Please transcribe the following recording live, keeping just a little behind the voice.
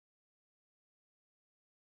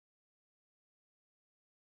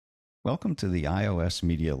Welcome to the iOS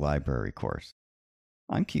Media Library course.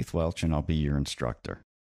 I'm Keith Welch and I'll be your instructor.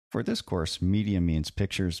 For this course, media means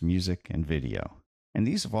pictures, music, and video, and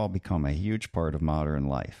these have all become a huge part of modern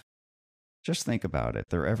life. Just think about it,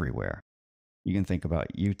 they're everywhere. You can think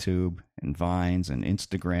about YouTube and Vines and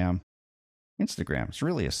Instagram. Instagram's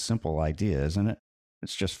really a simple idea, isn't it?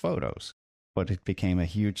 It's just photos, but it became a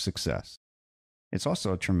huge success. It's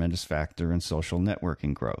also a tremendous factor in social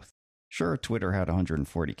networking growth. Sure, Twitter had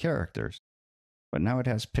 140 characters, but now it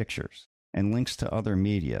has pictures and links to other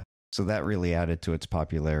media, so that really added to its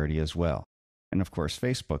popularity as well. And of course,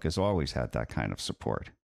 Facebook has always had that kind of support.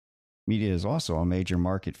 Media is also a major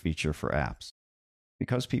market feature for apps.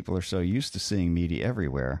 Because people are so used to seeing media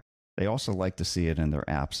everywhere, they also like to see it in their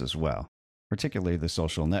apps as well, particularly the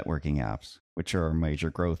social networking apps, which are a major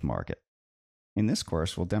growth market. In this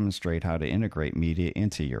course, we'll demonstrate how to integrate media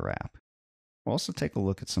into your app. We'll also take a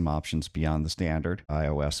look at some options beyond the standard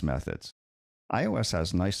iOS methods. iOS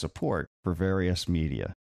has nice support for various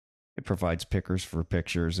media. It provides pickers for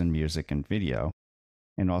pictures and music and video,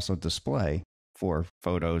 and also display for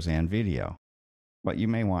photos and video. But you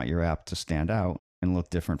may want your app to stand out and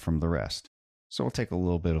look different from the rest. So we'll take a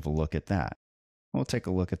little bit of a look at that. We'll take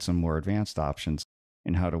a look at some more advanced options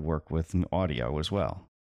and how to work with audio as well.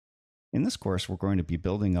 In this course, we're going to be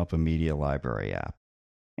building up a media library app,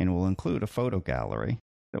 and it will include a photo gallery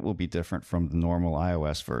that will be different from the normal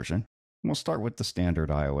iOS version. We'll start with the standard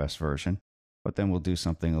iOS version, but then we'll do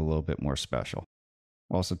something a little bit more special.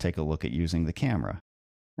 We'll also take a look at using the camera.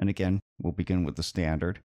 And again, we'll begin with the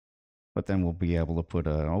standard, but then we'll be able to put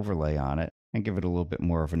an overlay on it and give it a little bit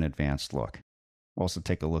more of an advanced look. We'll also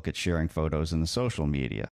take a look at sharing photos in the social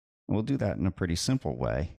media. And we'll do that in a pretty simple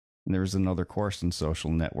way. And there's another course in social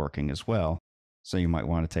networking as well, so you might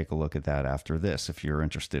want to take a look at that after this if you're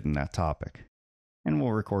interested in that topic. And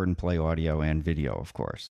we'll record and play audio and video, of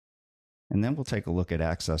course. And then we'll take a look at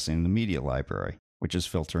accessing the media library, which is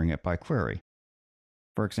filtering it by query.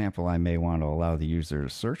 For example, I may want to allow the user to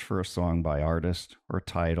search for a song by artist or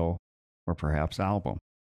title or perhaps album.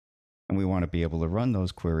 And we want to be able to run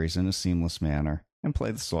those queries in a seamless manner and play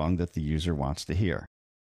the song that the user wants to hear.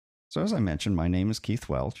 So as I mentioned, my name is Keith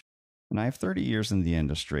Welch, and I have 30 years in the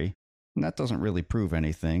industry. And that doesn't really prove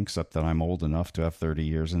anything except that I'm old enough to have 30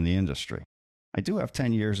 years in the industry. I do have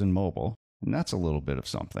 10 years in mobile, and that's a little bit of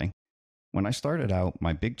something. When I started out,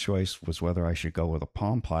 my big choice was whether I should go with a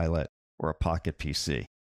Palm Pilot or a Pocket PC.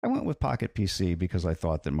 I went with Pocket PC because I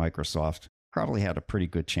thought that Microsoft probably had a pretty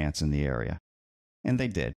good chance in the area. And they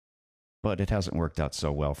did, but it hasn't worked out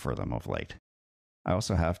so well for them of late. I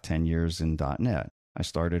also have 10 years in .NET. I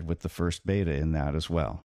started with the first beta in that as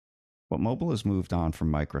well. But mobile has moved on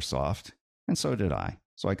from Microsoft, and so did I.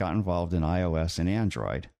 So I got involved in iOS and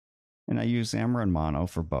Android, and I use Xamarin Mono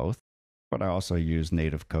for both, but I also use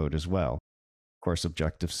native code as well. Of course,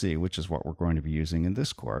 Objective-C, which is what we're going to be using in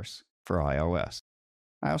this course, for iOS.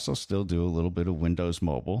 I also still do a little bit of Windows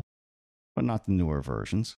Mobile, but not the newer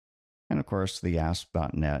versions. And of course, the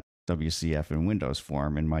ASP.NET, WCF, and Windows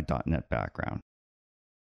form in my .NET background.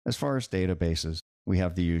 As far as databases, we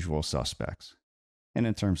have the usual suspects. And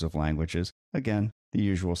in terms of languages, again, the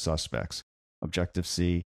usual suspects.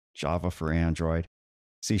 Objective-C, Java for Android,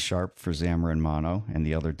 C# for Xamarin Mono and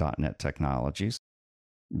the other .NET technologies,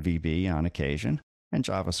 VB on occasion, and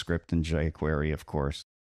JavaScript and jQuery, of course,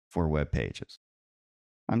 for web pages.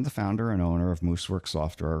 I'm the founder and owner of Mooseworks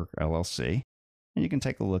Software, LLC, and you can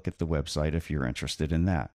take a look at the website if you're interested in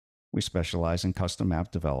that. We specialize in custom app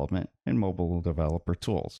development and mobile developer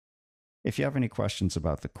tools. If you have any questions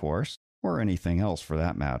about the course, or anything else for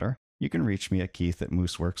that matter, you can reach me at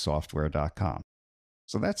keith@mooseworkssoftware.com.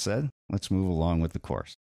 So that said, let's move along with the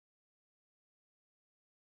course.